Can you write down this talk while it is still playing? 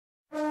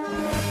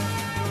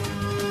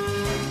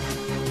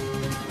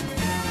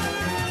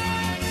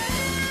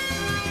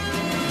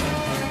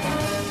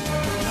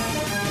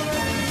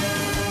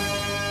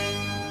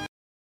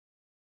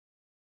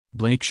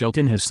Blake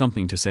Shelton has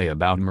something to say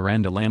about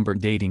Miranda Lambert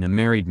dating a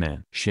married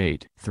man.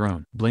 Shade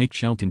thrown. Blake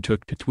Shelton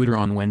took to Twitter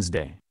on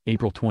Wednesday,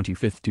 April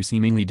 25 to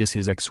seemingly diss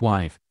his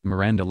ex-wife,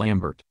 Miranda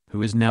Lambert,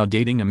 who is now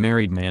dating a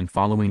married man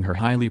following her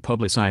highly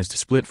publicized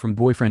split from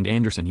boyfriend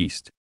Anderson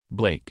East.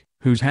 Blake,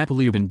 who's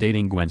happily been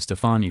dating Gwen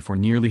Stefani for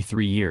nearly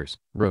 3 years,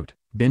 wrote,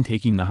 "Been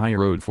taking the high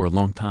road for a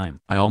long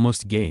time. I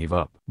almost gave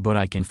up, but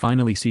I can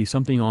finally see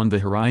something on the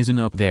horizon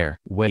up there.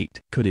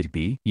 Wait, could it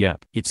be?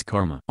 Yep, it's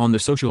karma." On the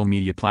social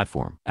media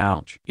platform,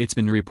 ouch. It's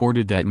been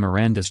reported that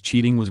Miranda's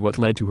cheating was what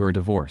led to her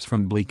divorce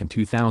from Blake in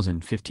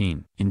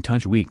 2015. In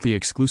Touch Weekly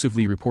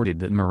exclusively reported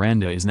that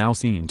Miranda is now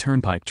seeing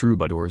Turnpike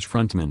Troubadours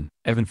frontman,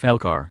 Evan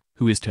Felker,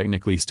 who is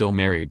technically still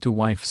married to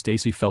wife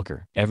Stacey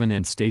Felker. Evan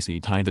and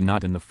Stacey tied the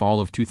knot in the fall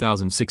of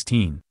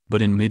 2016,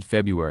 but in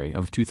mid-February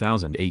of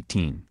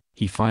 2018.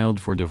 He filed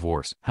for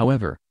divorce.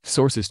 However,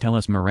 sources tell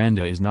us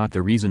Miranda is not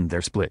the reason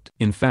they're split.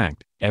 In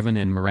fact, Evan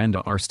and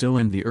Miranda are still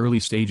in the early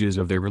stages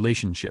of their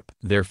relationship.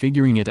 They're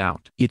figuring it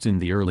out. It's in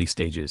the early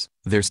stages.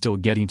 They're still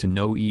getting to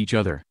know each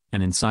other,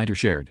 an insider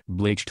shared.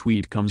 Blake's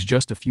tweet comes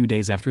just a few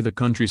days after the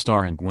country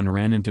star and Gwen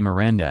ran into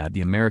Miranda at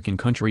the American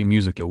Country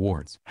Music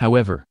Awards.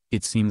 However,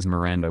 it seems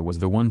Miranda was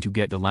the one to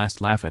get the last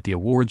laugh at the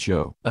award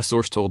show. A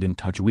source told In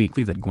Touch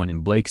Weekly that Gwen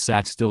and Blake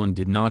sat still and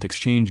did not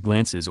exchange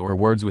glances or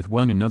words with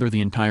one another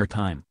the entire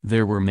time.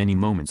 There were many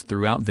moments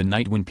throughout the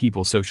night when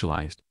people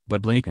socialized,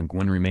 but Blake and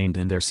Gwen remained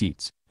in their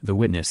seats, the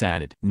witness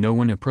added. No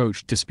one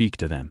approached to speak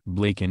to them.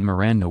 Blake and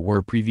Miranda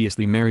were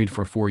previously married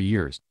for 4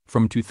 years,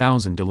 from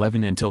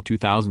 2011 until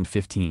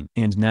 2015.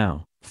 And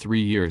now,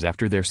 3 years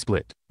after their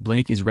split,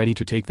 Blake is ready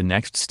to take the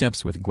next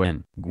steps with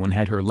Gwen. Gwen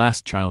had her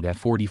last child at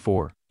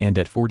 44, and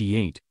at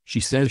 48, she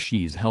says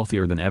she's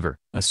healthier than ever,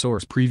 a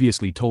source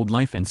previously told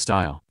Life and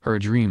Style. Her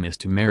dream is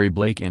to marry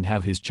Blake and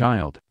have his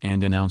child,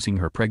 and announcing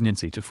her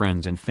pregnancy to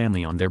friends and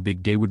family on their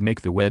big day would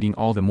make the wedding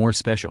all the more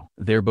special.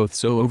 They're both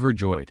so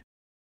overjoyed.